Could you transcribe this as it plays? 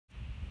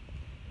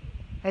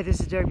Hey,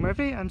 this is Derek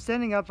Murphy. I'm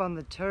standing up on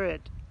the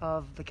turret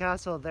of the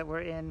castle that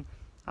we're in,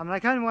 and I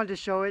kind of wanted to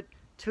show it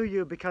to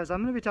you because I'm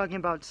going to be talking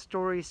about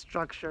story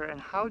structure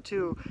and how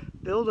to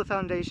build a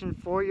foundation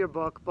for your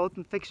book, both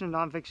in fiction and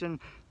nonfiction,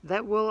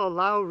 that will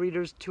allow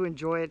readers to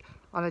enjoy it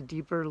on a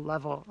deeper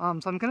level.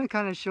 So I'm going to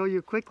kind of show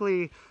you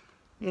quickly,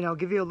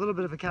 give you a little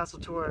bit of a castle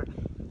tour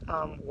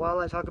while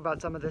I talk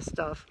about some of this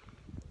stuff.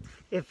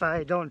 If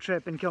I don't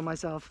trip and kill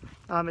myself.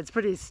 It's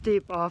pretty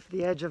steep off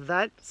the edge of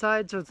that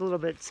side, so it's a little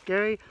bit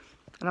scary.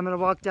 And I'm going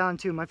to walk down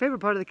to my favorite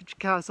part of the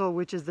castle,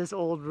 which is this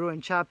old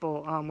ruined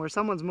chapel where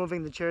someone's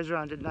moving the chairs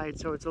around at night,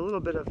 so it's a little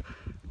bit of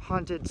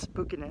haunted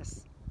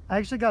spookiness. I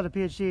actually got a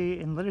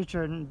PhD in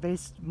literature and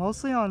based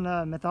mostly on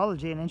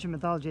mythology and ancient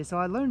mythology, so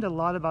I learned a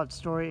lot about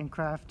story and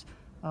craft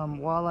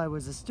while I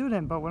was a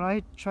student, but when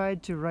I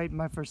tried to write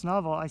my first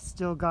novel, I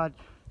still got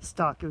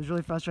stuck. It was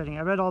really frustrating.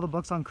 I read all the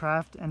books on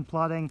craft and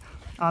plotting,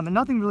 and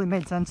nothing really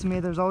made sense to me.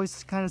 There's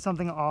always kind of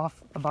something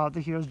off about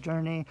the hero's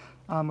journey,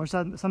 or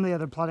some of the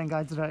other plotting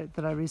guides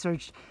that I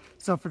researched.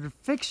 So for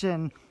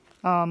fiction,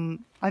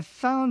 I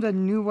found a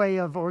new way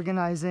of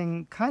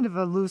organizing kind of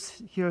a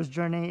loose hero's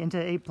journey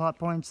into 8 plot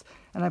points,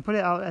 and I put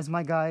it out as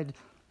my guide,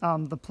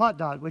 the Plot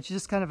Dot, which is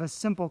just kind of a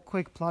simple,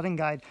 quick plotting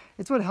guide.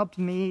 It's what helped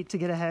me to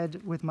get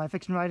ahead with my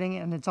fiction writing,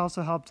 and it's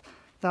also helped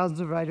thousands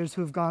of writers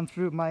who have gone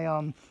through my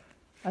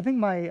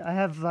I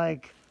have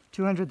like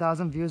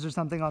 200,000 views or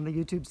something on the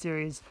YouTube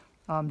series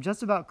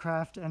just about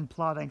craft and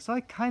plotting. So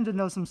I kind of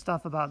know some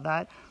stuff about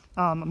that.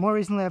 More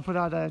recently, I put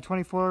out a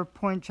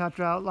 24-point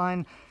chapter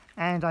outline,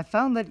 and I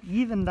found that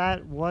even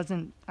that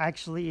wasn't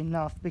actually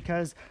enough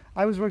because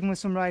I was working with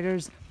some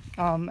writers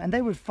and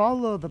they would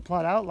follow the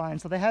plot outline.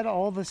 So they had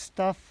all the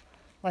stuff,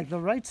 like the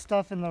right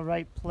stuff in the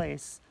right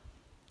place,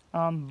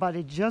 but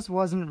it just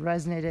wasn't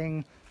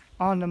resonating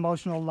on an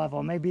emotional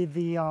level. Maybe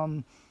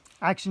the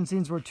action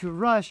scenes were too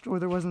rushed, or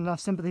there wasn't enough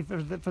sympathy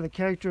for the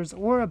characters,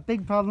 or a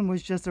big problem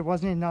was just there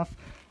wasn't enough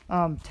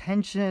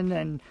tension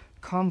and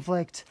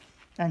conflict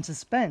and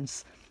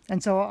suspense.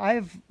 And so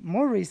I've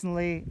more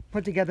recently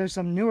put together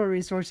some newer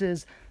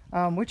resources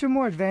which are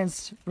more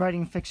advanced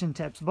writing fiction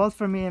tips, both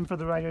for me and for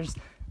the writers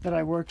that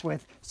I work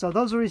with. So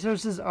those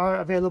resources are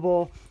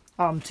available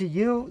to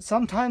you.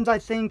 Sometimes I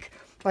think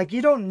like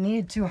you don't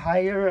need to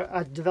hire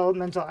a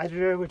developmental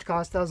editor which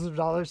costs thousands of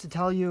dollars to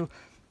tell you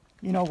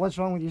what's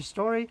wrong with your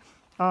story.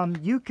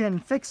 You can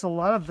fix a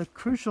lot of the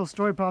crucial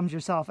story problems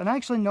yourself, and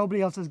actually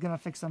nobody else is going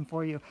to fix them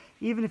for you.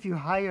 Even if you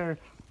hire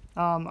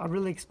a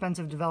really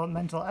expensive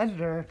developmental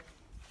editor.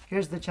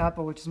 Here's the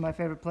chapel, which is my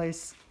favorite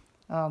place.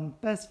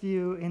 Best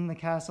view in the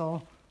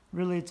castle.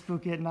 Really, it's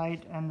spooky at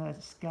night, and the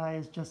sky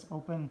is just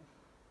open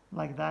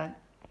like that.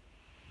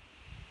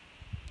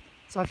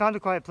 So I found a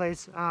quiet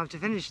place to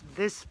finish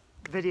this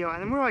video,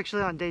 and then we're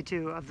actually on day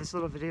 2 of this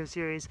little video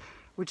series,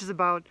 which is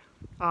about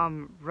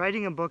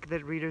writing a book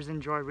that readers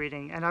enjoy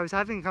reading. And I was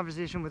having a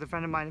conversation with a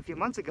friend of mine a few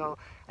months ago,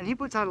 and he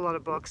puts out a lot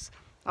of books,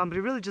 but he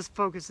really just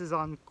focuses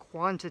on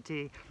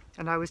quantity.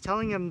 And I was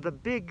telling him the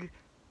big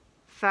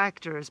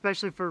factor,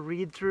 especially for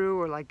read-through,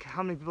 or like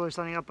how many people are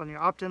signing up on your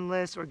opt-in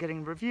list, or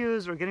getting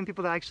reviews, or getting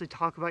people to actually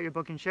talk about your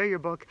book and share your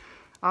book,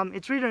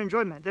 it's reader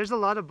enjoyment. There's a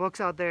lot of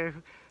books out there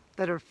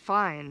that are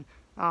fine,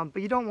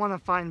 but you don't want a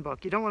fine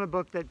book. You don't want a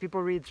book that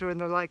people read through and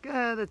they're like,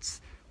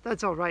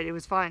 that's all right, it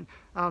was fine.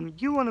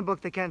 You want a book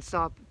they can't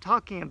stop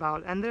talking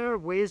about, and there are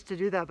ways to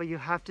do that, but you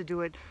have to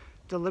do it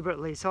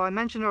deliberately. So I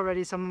mentioned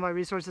already some of my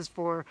resources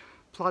for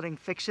plotting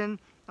fiction,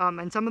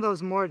 and some of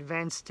those more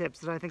advanced tips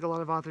that I think a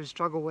lot of authors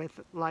struggle with,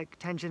 like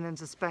tension and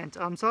suspense.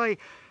 So I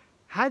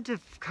had to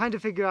kind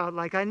of figure out,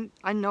 like,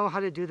 I know how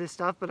to do this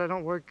stuff, but I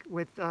don't work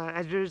with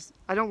editors.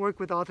 I don't work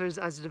with authors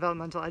as a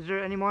developmental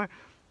editor anymore.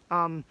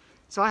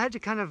 So I had to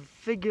kind of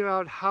figure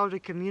out how to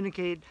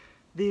communicate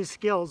these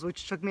skills,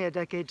 which took me a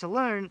decade to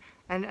learn,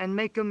 and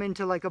make them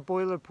into like a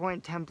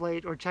boilerplate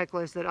template or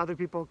checklist that other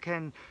people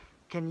can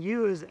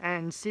use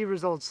and see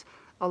results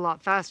a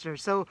lot faster.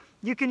 So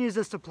you can use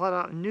this to plot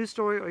out a new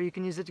story, or you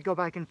can use it to go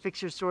back and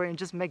fix your story and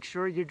just make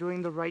sure you're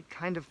doing the right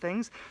kind of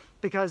things.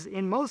 Because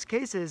in most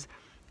cases,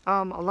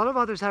 a lot of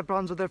authors have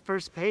problems with their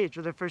first page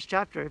or their first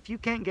chapter. If you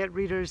can't get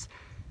readers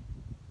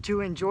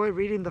to enjoy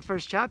reading the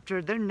first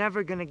chapter, they're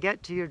never going to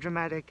get to your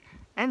dramatic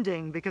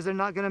ending because they're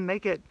not going to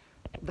make it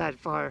that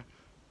far.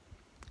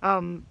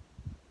 And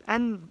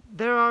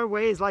there are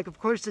ways, like, of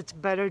course it's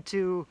better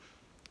to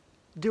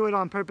do it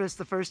on purpose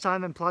the first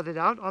time and plot it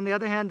out. On the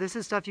other hand, this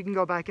is stuff you can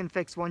go back and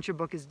fix once your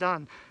book is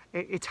done.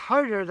 It's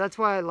harder, that's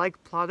why I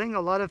like plotting. A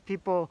lot of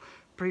people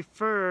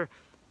prefer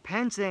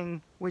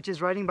pantsing, which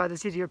is writing by the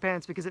seat of your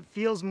pants, because it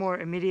feels more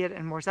immediate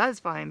and more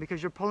satisfying,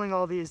 because you're pulling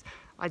all these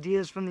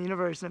ideas from the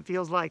universe and it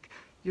feels like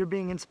you're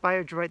being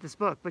inspired to write this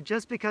book. But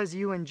just because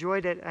you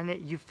enjoyed it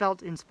and you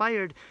felt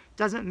inspired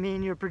doesn't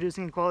mean you're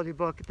producing a quality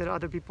book that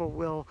other people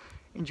will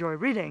enjoy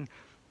reading.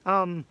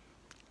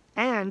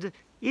 And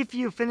if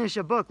you finish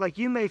a book, like,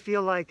 you may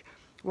feel like,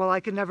 well, I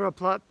could never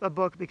plot a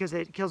book because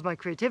it kills my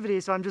creativity,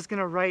 so I'm just going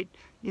to write,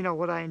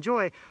 what I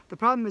enjoy. The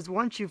problem is,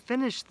 once you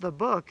finish the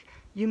book,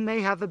 you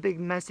may have a big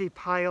messy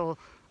pile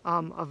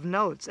of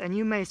notes, and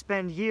you may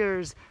spend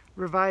years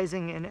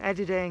revising and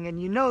editing,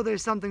 and you know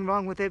there's something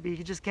wrong with it, but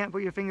you just can't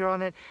put your finger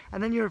on it,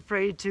 and then you're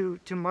afraid to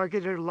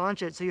market it or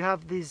launch it. So you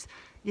have these,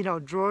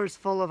 drawers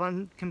full of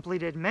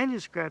uncompleted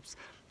manuscripts.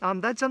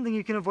 That's something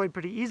you can avoid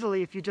pretty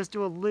easily if you just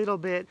do a little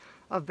bit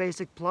of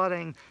basic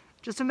plotting,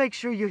 just to make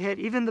sure you hit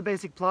even the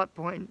basic plot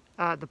point.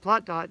 The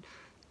plot dot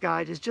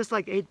guide is just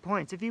like 8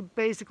 points. If you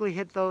basically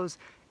hit those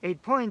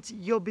 8 points,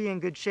 you'll be in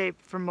good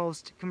shape for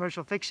most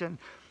commercial fiction.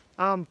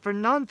 For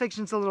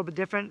nonfiction, it's a little bit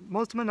different.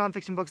 Most of my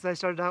nonfiction books that I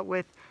started out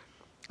with,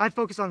 I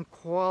focus on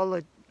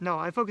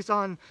I focus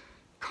on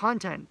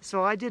content.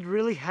 So I did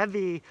really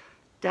heavy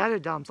data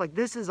dumps. Like,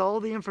 this is all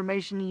the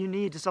information you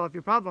need to solve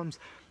your problems.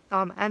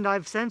 And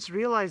I've since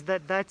realized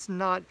that that's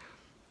not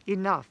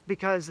enough,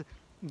 because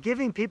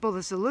giving people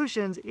the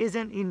solutions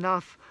isn't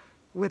enough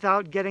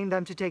without getting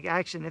them to take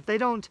action. If they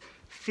don't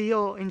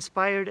feel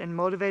inspired and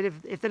motivated,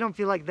 if they don't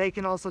feel like they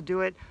can also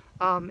do it,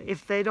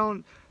 if they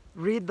don't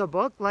read the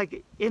book,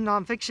 like in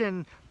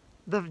nonfiction,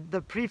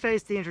 the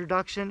preface, the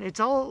introduction, it's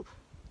all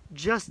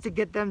just to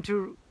get them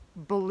to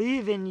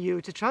believe in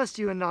you, to trust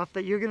you enough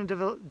that you're going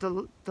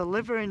to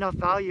deliver enough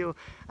value,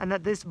 and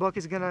that this book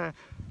is going to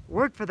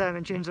work for them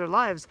and change their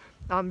lives.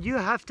 You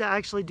have to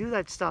actually do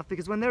that stuff,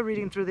 because when they're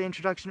reading through the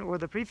introduction or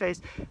the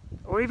preface,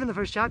 or even the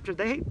first chapter,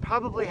 they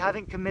probably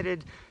haven't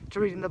committed to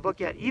reading the book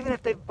yet. Even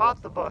if they've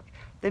bought the book,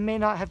 they may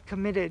not have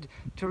committed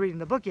to reading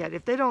the book yet.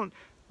 If they don't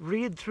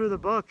read through the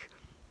book,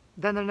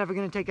 then they're never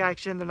going to take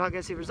action, they're not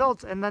going to see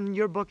results, and then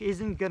your book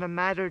isn't going to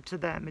matter to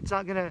them. It's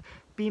not going to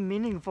be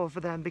meaningful for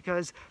them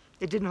because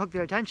it didn't hook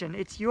their attention.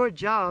 It's your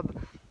job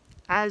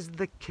as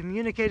the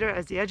communicator,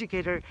 as the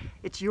educator,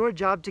 it's your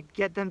job to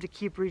get them to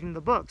keep reading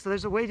the book. So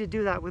there's a way to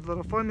do that with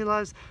little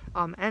formulas,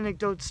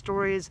 anecdotes,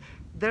 stories.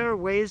 There are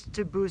ways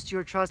to boost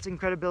your trust and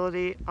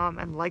credibility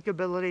and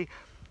likability,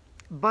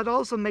 but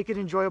also make it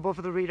enjoyable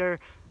for the reader,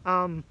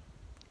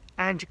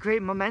 and to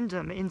create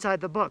momentum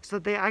inside the book so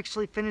that they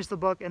actually finish the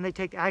book and they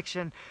take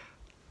action.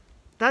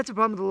 That's a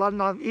problem with a lot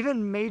of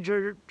even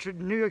major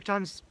New York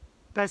Times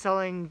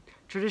best-selling,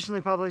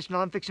 traditionally published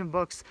nonfiction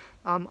books,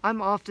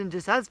 I'm often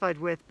dissatisfied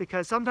with,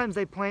 because sometimes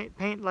they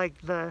paint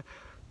like the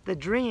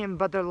dream,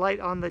 but they're light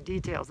on the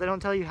details. They don't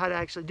tell you how to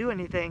actually do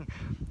anything,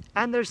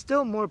 and they're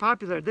still more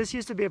popular. This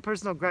used to be a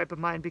personal gripe of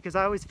mine, because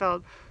I always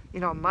felt,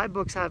 my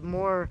books have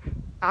more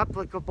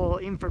applicable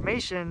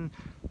information,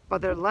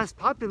 but they're less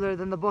popular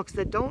than the books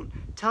that don't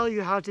tell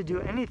you how to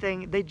do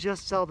anything. They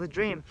just sell the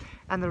dream.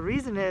 And the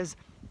reason is,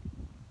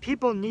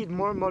 people need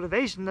more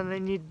motivation than they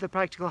need the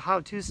practical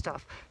how-to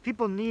stuff.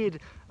 People need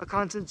a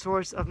constant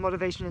source of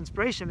motivation and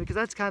inspiration, because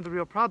that's kind of the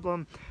real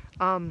problem.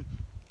 And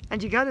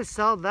you got to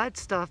sell that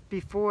stuff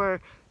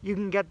before you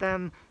can get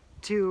them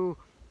to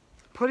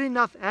put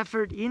enough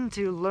effort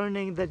into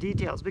learning the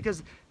details,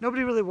 because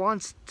nobody really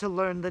wants to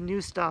learn the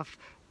new stuff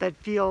that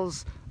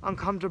feels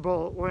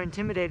uncomfortable or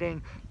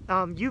intimidating.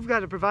 You've got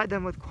to provide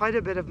them with quite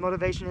a bit of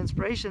motivation and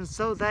inspiration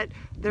so that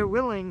they're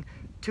willing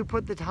to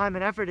put the time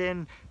and effort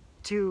in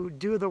to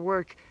do the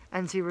work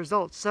and see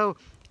results. So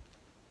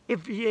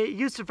if it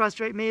used to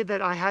frustrate me that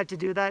I had to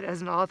do that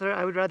as an author,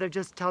 I would rather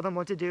just tell them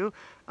what to do.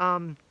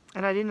 And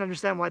I didn't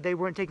understand why they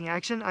weren't taking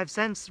action. I've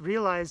since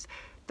realized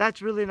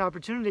that's really an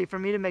opportunity for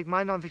me to make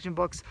my nonfiction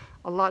books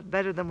a lot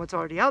better than what's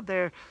already out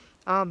there,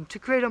 to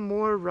create a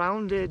more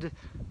rounded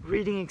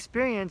reading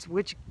experience,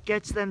 which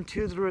gets them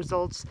to the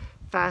results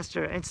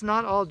faster. And it's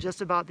not all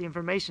just about the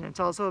information. It's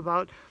also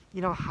about,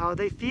 how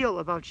they feel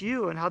about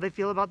you and how they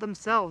feel about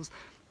themselves.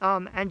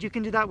 And you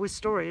can do that with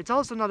story. It's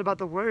also not about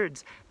the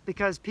words,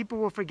 because people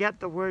will forget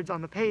the words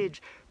on the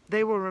page.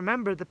 They will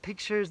remember the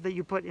pictures that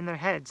you put in their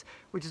heads,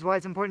 which is why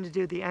it's important to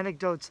do the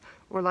anecdotes,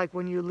 or like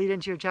when you lead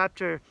into your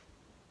chapter,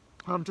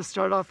 to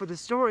start off with a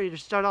story, to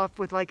start off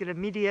with like an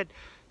immediate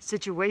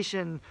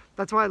situation.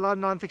 That's why a lot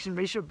of nonfiction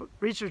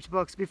research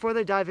books, before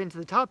they dive into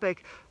the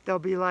topic, they'll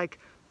be like,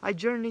 I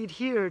journeyed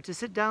here to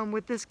sit down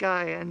with this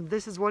guy, and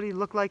this is what he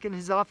looked like in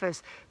his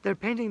office. They're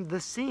painting the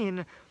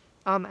scene.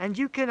 And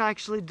you can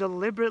actually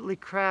deliberately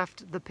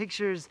craft the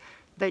pictures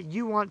that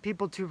you want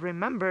people to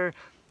remember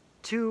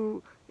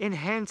to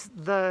enhance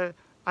the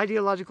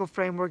ideological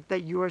framework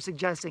that you are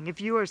suggesting. If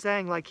you are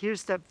saying, like,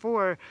 here's step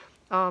 4,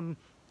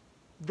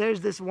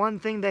 there's this one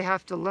thing they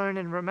have to learn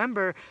and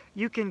remember,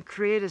 you can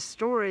create a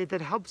story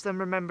that helps them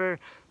remember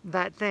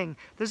that thing.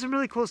 There's some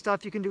really cool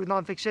stuff you can do with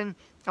nonfiction.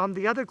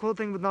 The other cool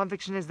thing with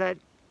nonfiction is that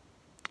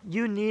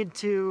you need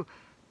to,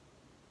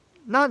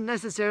 not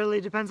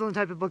necessarily, depends on the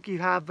type of book you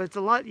have, but it's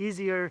a lot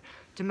easier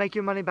to make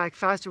your money back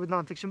faster with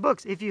nonfiction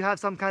books if you have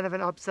some kind of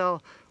an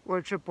upsell or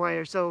a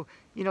tripwire. So,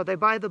 they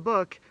buy the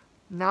book,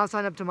 now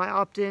sign up to my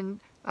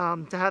opt-in,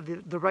 to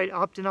have the right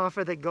opt-in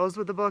offer that goes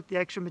with the book, the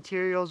extra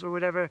materials or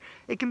whatever.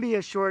 It can be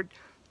a short,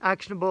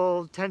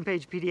 actionable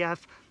 10-page PDF,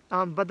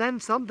 but then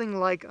something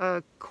like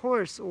a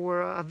course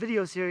or a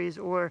video series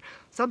or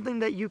something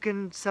that you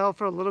can sell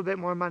for a little bit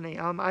more money.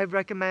 I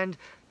recommend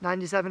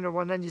 $97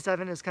 or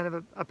 $197 is kind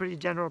of a pretty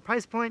general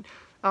price point.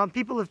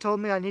 People have told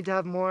me I need to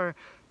have more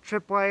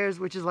tripwires,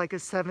 which is like a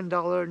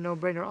 $7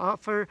 no-brainer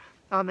offer.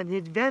 And the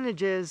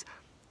advantage is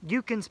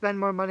you can spend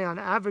more money on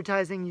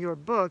advertising your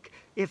book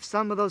if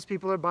some of those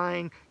people are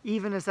buying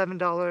even a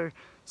 $7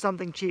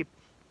 something cheap.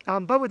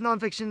 But with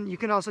nonfiction, you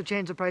can also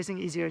change the pricing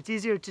easier. It's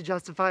easier to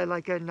justify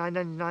like a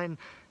 $9.99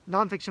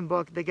 nonfiction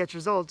book that gets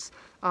results.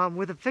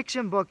 With a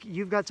fiction book,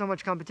 you've got so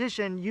much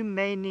competition, you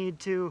may need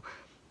to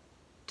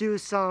do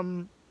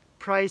some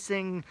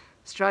pricing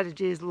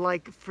strategies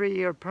like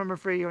free or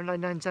perma-free or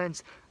 99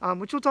 cents,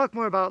 which we'll talk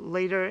more about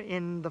later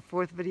in the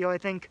 4th video, I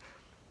think.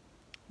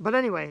 But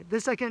anyway,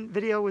 this second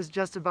video was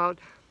just about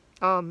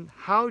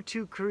how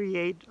to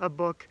create a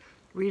book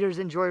readers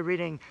enjoy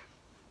reading.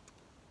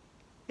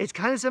 It's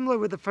kind of similar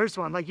with the first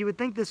one. Like, you would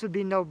think this would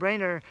be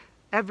no-brainer.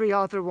 Every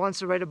author wants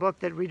to write a book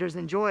that readers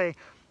enjoy.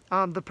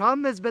 The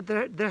problem is that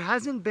there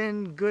hasn't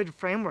been good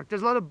framework.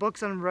 There's a lot of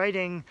books on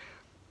writing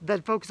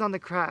that focus on the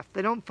craft.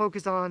 They don't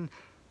focus on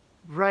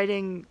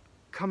writing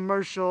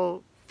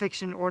commercial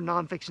fiction or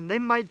nonfiction. They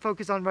might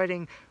focus on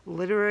writing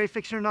literary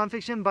fiction or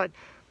nonfiction, but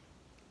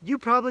you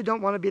probably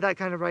don't want to be that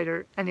kind of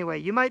writer anyway.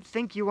 You might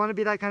think you want to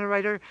be that kind of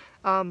writer.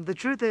 The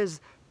truth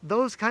is,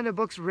 those kind of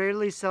books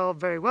rarely sell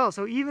very well.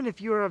 So even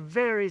if you're a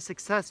very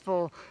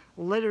successful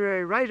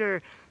literary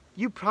writer,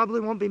 you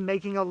probably won't be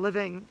making a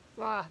living.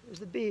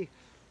 There's a bee.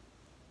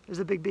 There's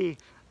a big bee.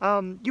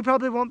 You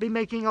probably won't be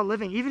making a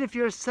living, even if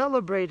you're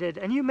celebrated.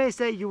 And you may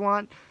say you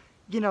want,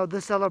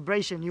 the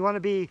celebration. You want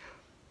to be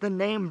the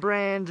name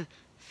brand,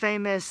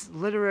 famous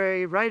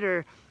literary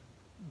writer.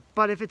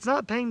 But if it's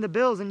not paying the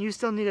bills and you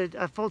still need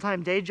a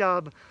full-time day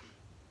job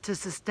to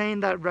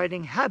sustain that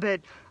writing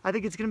habit, I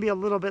think it's going to be a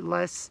little bit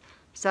less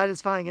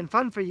satisfying and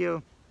fun for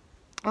you.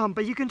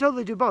 But you can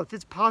totally do both.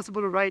 It's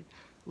possible to write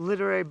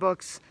literary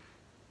books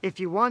if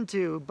you want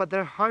to, but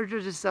they're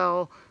harder to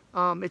sell.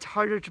 It's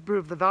harder to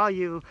prove the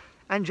value.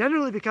 And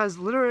generally because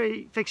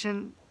literary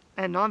fiction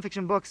and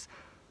nonfiction books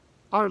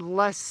are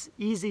less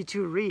easy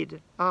to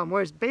read.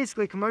 Whereas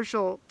basically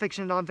commercial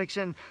fiction and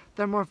nonfiction,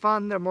 they're more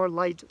fun, they're more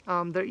light,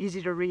 they're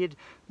easy to read.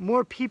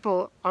 More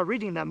people are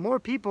reading them. More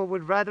people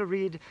would rather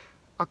read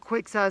a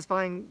quick,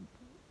 satisfying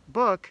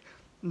book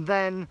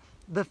than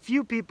the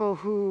few people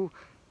who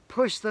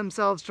push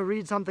themselves to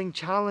read something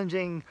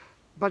challenging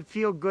but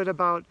feel good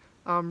about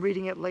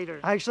reading it later.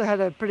 I actually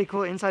had a pretty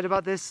cool insight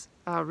about this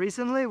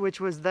recently,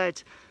 which was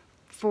that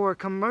for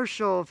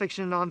commercial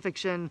fiction and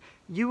nonfiction,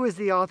 you as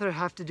the author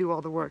have to do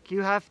all the work.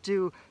 You have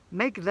to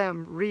make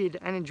them read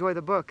and enjoy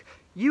the book.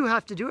 You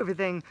have to do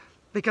everything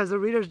because the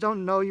readers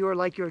don't know you or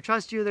like you or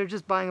trust you. They're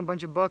just buying a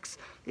bunch of books.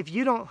 If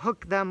you don't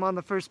hook them on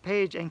the first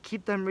page and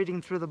keep them reading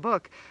through the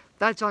book,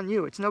 that's on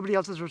you. It's nobody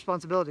else's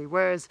responsibility.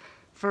 Whereas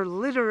for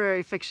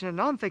literary fiction and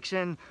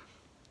nonfiction,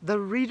 the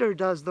reader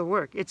does the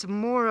work. It's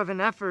more of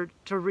an effort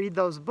to read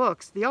those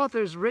books. The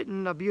author's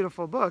written a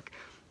beautiful book,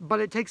 but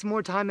it takes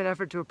more time and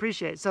effort to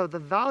appreciate. So the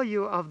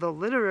value of the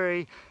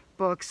literary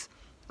books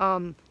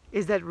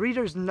is that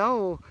readers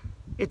know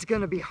it's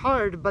going to be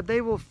hard, but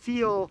they will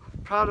feel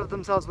proud of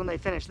themselves when they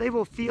finish. They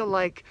will feel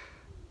like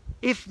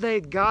if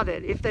they got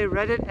it, if they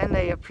read it and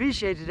they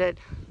appreciated it,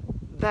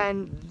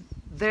 then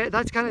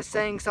that's kind of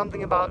saying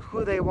something about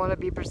who they want to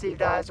be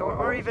perceived as,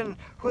 or even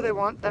who they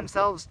want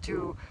themselves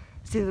to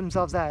see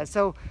themselves as.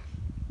 So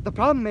the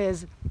problem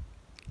is,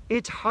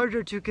 it's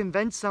harder to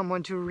convince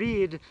someone to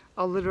read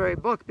a literary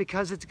book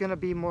because it's going to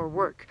be more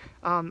work.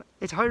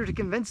 It's harder to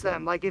convince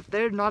them. Like, if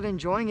they're not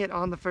enjoying it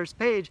on the first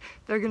page,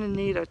 they're going to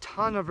need a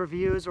ton of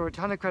reviews or a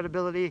ton of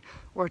credibility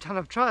or a ton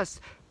of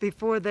trust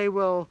before they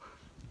will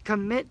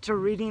commit to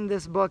reading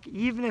this book,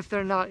 even if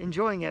they're not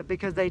enjoying it,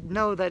 because they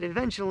know that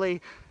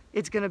eventually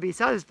it's going to be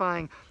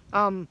satisfying.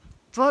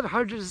 It's a lot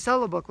harder to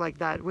sell a book like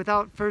that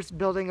without first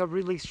building a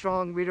really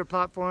strong reader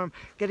platform,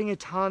 getting a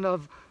ton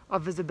of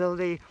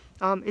visibility.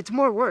 It's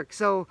more work.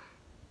 So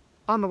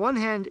on the one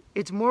hand,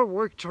 it's more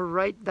work to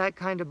write that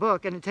kind of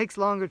book, and it takes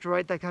longer to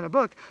write that kind of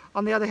book.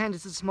 On the other hand,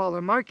 it's a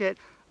smaller market.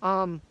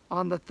 On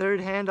the third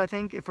hand, I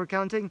think, if we're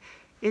counting,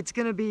 it's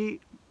going to be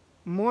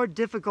more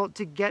difficult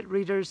to get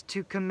readers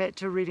to commit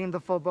to reading the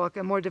full book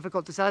and more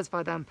difficult to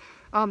satisfy them.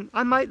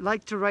 I might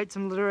like to write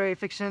some literary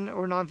fiction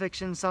or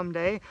nonfiction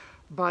someday,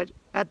 but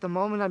at the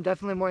moment I'm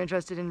definitely more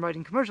interested in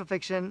writing commercial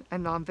fiction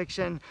and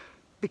nonfiction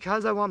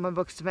because I want my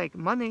books to make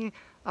money,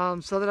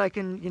 so that I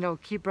can,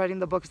 keep writing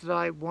the books that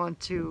I want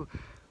to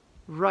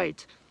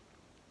write.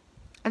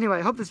 Anyway,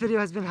 I hope this video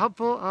has been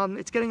helpful.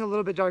 It's getting a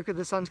little bit darker.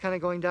 The sun's kind of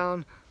going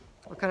down.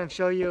 I'll kind of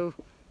show you.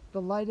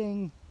 The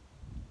lighting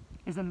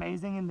is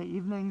amazing in the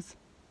evenings.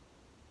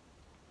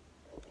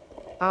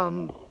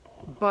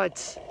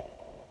 But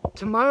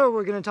tomorrow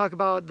we're going to talk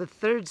about the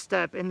third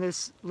step in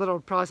this little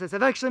process.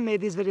 I've actually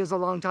made these videos a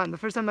long time. The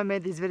first time I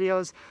made these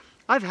videos,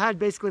 I've had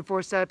basically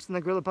 4 steps in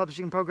the Guerrilla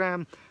Publishing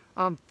program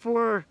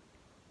for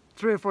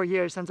 3 or 4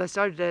 years since I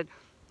started it.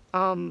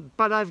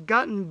 But I've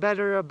gotten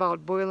better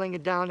about boiling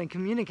it down and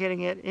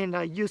communicating it in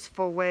a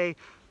useful way,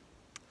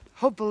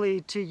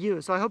 hopefully to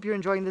you. So I hope you're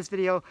enjoying this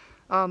video.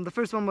 The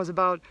first one was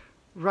about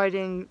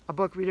writing a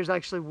book readers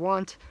actually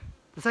want.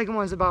 The second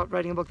one is about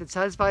writing a book that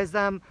satisfies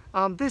them.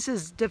 This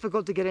is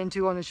difficult to get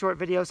into on a short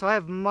video, so I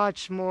have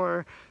much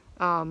more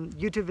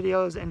YouTube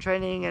videos and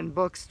training and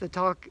books that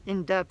talk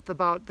in depth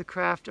about the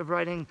craft of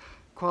writing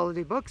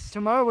quality books.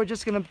 Tomorrow we're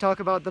just going to talk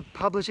about the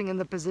publishing and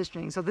the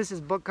positioning. So this is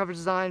book cover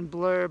design,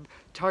 blurb,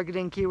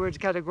 targeting, keywords,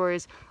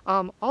 categories,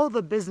 all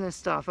the business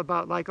stuff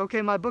about like,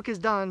 okay, my book is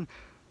done,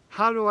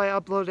 how do I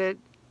upload it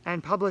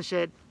and publish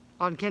it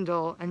on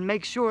Kindle and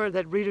make sure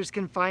that readers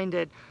can find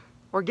it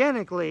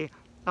organically.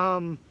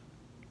 So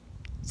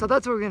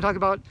that's what we're going to talk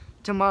about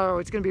tomorrow.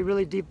 It's going to be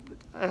really deep,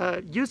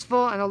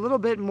 useful, and a little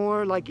bit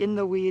more like in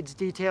the weeds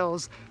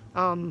details.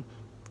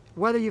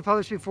 Whether you've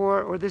published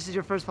before or this is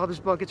your first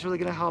published book, it's really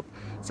going to help.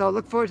 So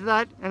look forward to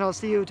that, and I'll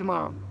see you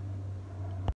tomorrow.